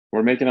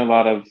we're making a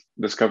lot of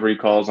discovery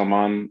calls. I'm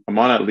on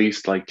at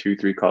least like two,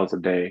 three calls a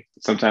day,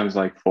 sometimes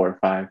like four or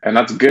five. And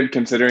that's good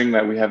considering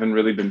that we haven't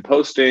really been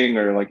posting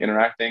or like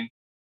interacting.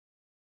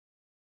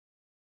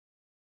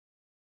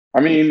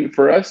 I mean,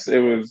 for us, it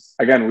was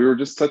again, we were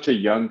just such a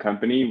young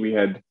company. We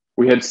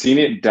had seen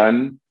it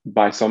done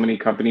by so many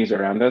companies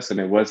around us, and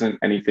it wasn't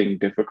anything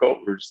difficult.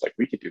 We were just like,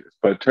 we could do this.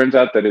 But it turns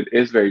out that it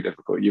is very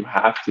difficult. You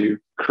have to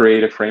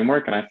create a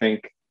framework, and I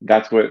think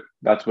that's what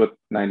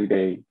 90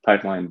 day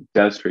pipeline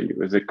does for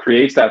you is it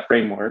creates that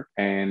framework,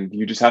 and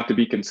you just have to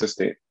be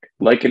consistent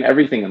like in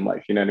everything in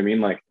life. You know what I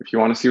mean? Like if you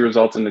want to see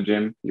results in the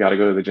gym, you got to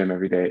go to the gym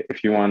every day.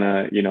 If you want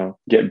to,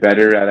 get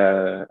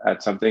better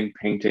at something,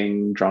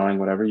 painting, drawing,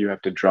 whatever, you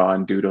have to draw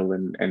and doodle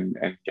and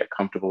get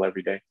comfortable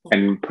every day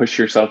and push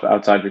yourself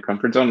outside your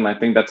comfort zone. And I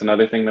think that's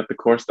another thing that the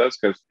course does,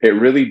 because it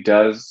really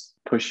does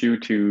push you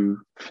to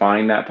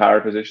find that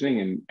power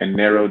positioning and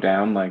narrow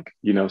down, like,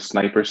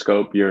 sniper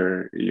scope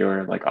your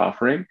like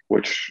offering,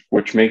 which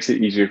makes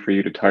it easier for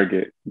you to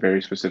target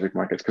very specific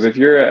markets. Because if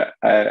you're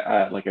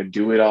like a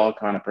do it all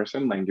kind of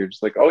person, like you're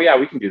just like, oh yeah,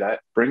 we can do that,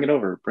 bring it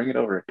over,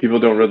 people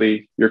don't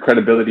really, your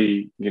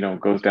credibility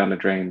goes down the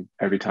drain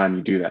every time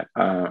you do that.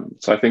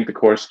 So I think the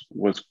course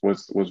was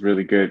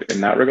really good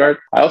in that regard.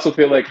 I also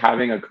feel like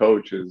having a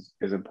coach is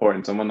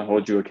important, someone to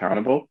hold you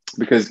accountable,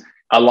 because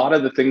a lot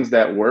of the things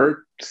that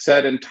were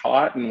said and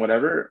taught and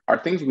whatever are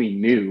things we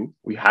knew.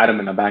 We had them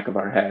in the back of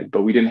our head,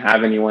 but we didn't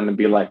have anyone to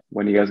be like,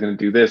 when are you guys going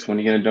to do this? When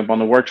are you going to jump on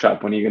the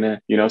workshop? When are you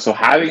going to, so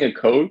having a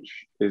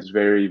coach is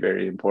very,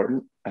 very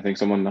important. I think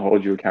someone to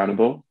hold you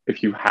accountable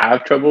if you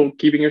have trouble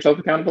keeping yourself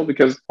accountable,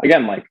 because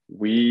again, like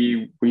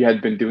we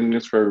had been doing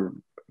this for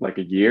like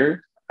a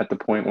year at the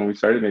point when we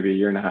started, maybe a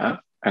year and a half.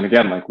 And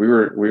again, like we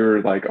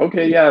were like,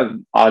 okay, yeah,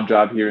 odd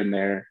job here and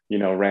there,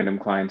 random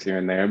clients here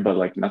and there, but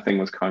like nothing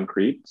was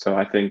concrete. So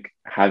I think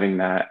having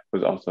that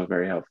was also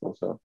very helpful.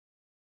 So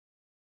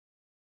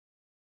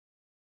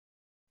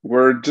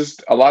we're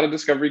just a lot of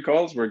discovery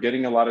calls. We're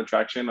getting a lot of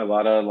traction, a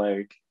lot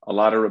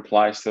of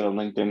replies to the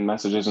LinkedIn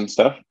messages and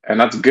stuff. And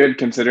that's good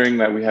considering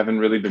that we haven't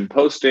really been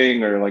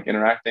posting or like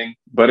interacting.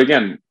 But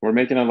again, we're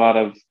making a lot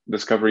of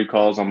discovery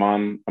calls. I'm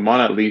on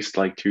at least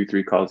like two,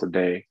 three calls a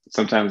day,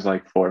 sometimes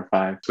like four or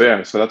five. So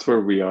yeah, so that's where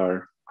we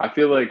are. I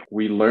feel like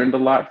we learned a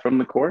lot from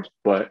the course,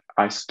 but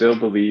I still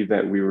believe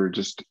that we were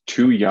just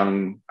too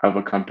young of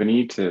a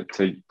company to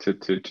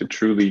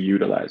truly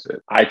utilize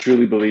it. I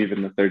truly believe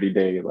in the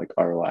 30-day like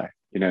ROI.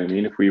 You know what I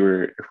mean? If we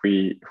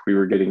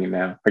were getting it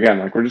now, again,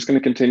 like we're just going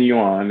to continue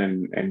on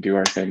and do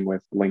our thing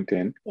with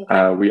LinkedIn.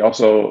 Okay. We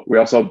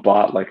also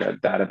bought like a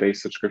database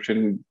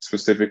subscription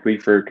specifically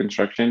for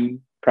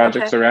construction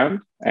projects Okay. around,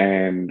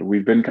 and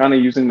we've been kind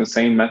of using the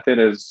same method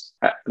as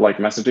like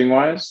messaging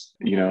wise,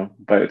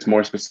 but it's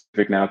more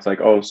specific now. It's like,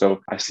 oh,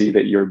 so I see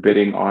that you're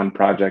bidding on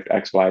project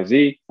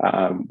XYZ.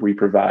 We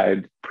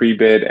provide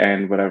pre-bid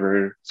and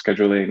whatever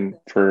scheduling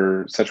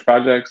for such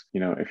projects.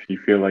 If you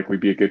feel like we'd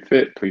be a good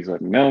fit, please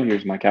let me know.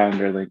 Here's my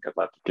calendar link. I'd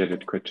love to get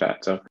a quick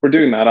chat. So we're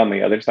doing that on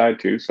the other side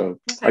too. So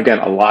Okay. again,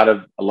 a lot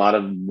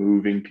of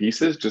moving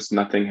pieces, just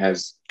nothing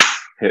has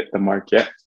hit the mark yet.